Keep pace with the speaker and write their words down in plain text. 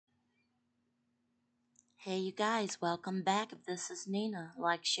Hey, you guys, welcome back. If this is Nina,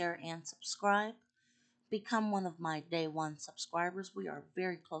 like, share, and subscribe. Become one of my day one subscribers. We are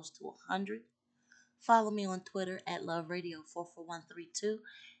very close to 100. Follow me on Twitter at LoveRadio44132.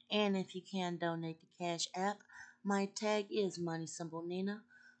 And if you can donate to Cash App, my tag is Money Symbol Nina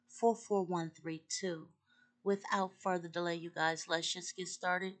 44132. Without further delay, you guys, let's just get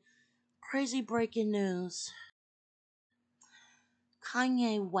started. Crazy breaking news.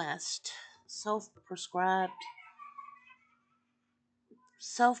 Kanye West, self-prescribed,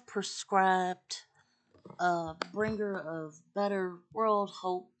 self-prescribed bringer of better world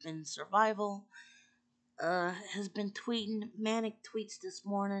hope and survival, has been tweeting. Manic tweets this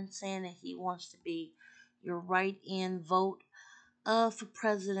morning saying that he wants to be your right-in vote for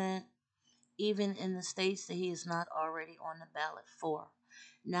president, even in the states that he is not already on the ballot for.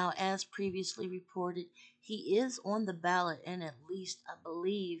 Now, as previously reported, he is on the ballot in at least, I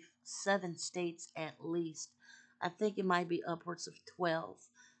believe, 7 states at least. I think it might be upwards of 12.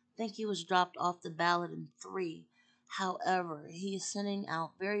 I think he was dropped off the ballot in 3. However, he is sending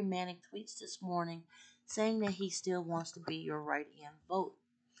out very manic tweets this morning saying that he still wants to be your right hand vote.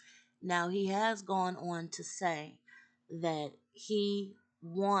 Now, he has gone on to say that he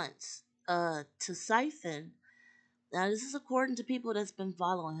wants to siphon. Now, this is according to people that's been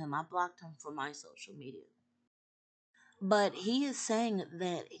following him. I blocked him from my social media. But he is saying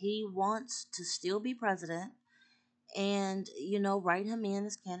that he wants to still be president and, write him in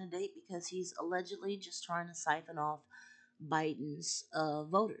as candidate because he's allegedly just trying to siphon off Biden's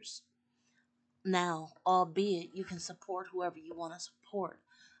voters. Now, albeit you can support whoever you want to support,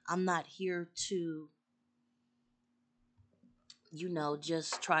 I'm not here to,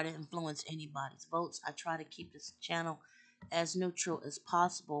 just try to influence anybody's votes. I try to keep this channel as neutral as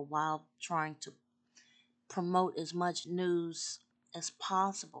possible while trying to promote as much news as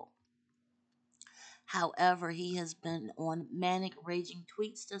possible. However, he has been on manic raging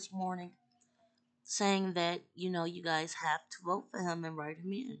tweets this morning saying that, you guys have to vote for him and write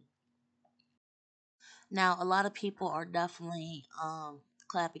him in. Now, a lot of people are definitely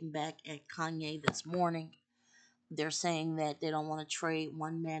clapping back at Kanye this morning. They're saying that they don't want to trade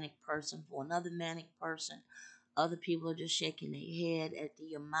one manic person for another manic person. Other people are just shaking their head at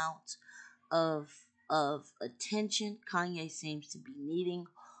the amount of attention Kanye seems to be needing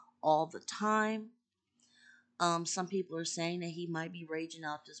all the time. Some people are saying that he might be raging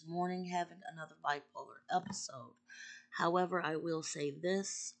out this morning, having another bipolar episode. However, I will say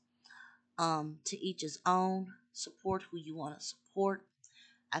this: to each his own. Support who you want to support.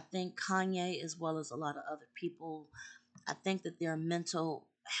 I think Kanye, as well as a lot of other people, I think that their mental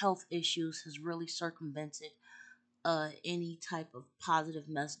health issues has really circumvented any type of positive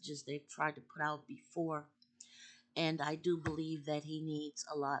messages they've tried to put out before. And I do believe that he needs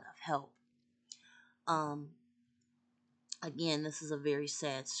a lot of help. Um, Again, this is a very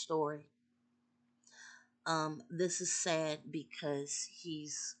sad story. This is sad because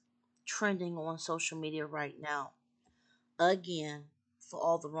he's trending on social media right now, again, for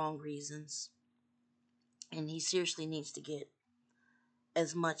all the wrong reasons. And he seriously needs to get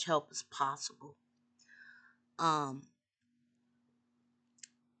as much help as possible. Um,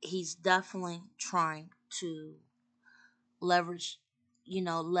 he's definitely trying to leverage,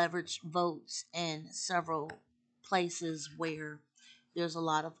 leverage votes in several places where there's a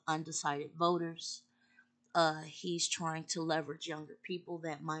lot of undecided voters. He's trying to leverage younger people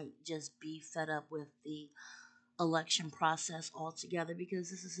that might just be fed up with the election process altogether because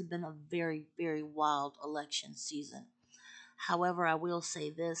this has been a very, very wild election season. However, I will say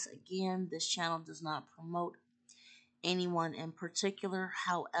this again: this channel does not promote anyone in particular.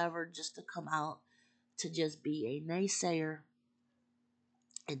 However, just to come out to just be a naysayer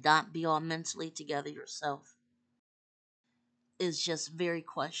and not be all mentally together yourself is just very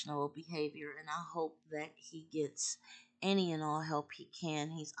questionable behavior, and I hope that he gets any and all help he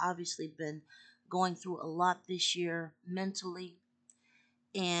can. He's obviously been going through a lot this year mentally,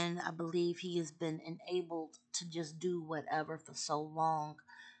 and I believe he has been enabled to just do whatever for so long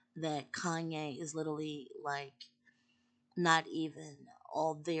that Kanye is literally like not even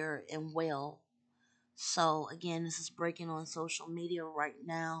all there and well. So, again, this is breaking on social media right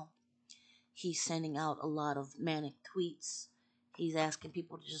now. He's sending out a lot of manic tweets. He's asking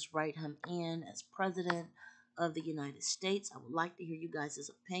people to just write him in as president of the United States. I would like to hear you guys'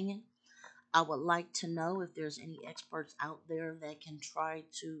 opinion. I would like to know if there's any experts out there that can try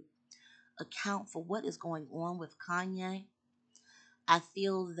to account for what is going on with Kanye. I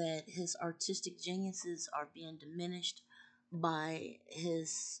feel that his artistic geniuses are being diminished by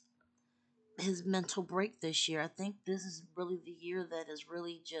his mental break this year. I think this is really the year that has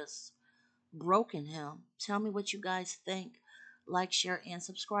really just broken him. Tell me what you guys think. Like, share, and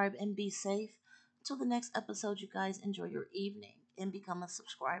subscribe, and be safe. Until the next episode, you guys enjoy your evening and become a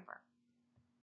subscriber.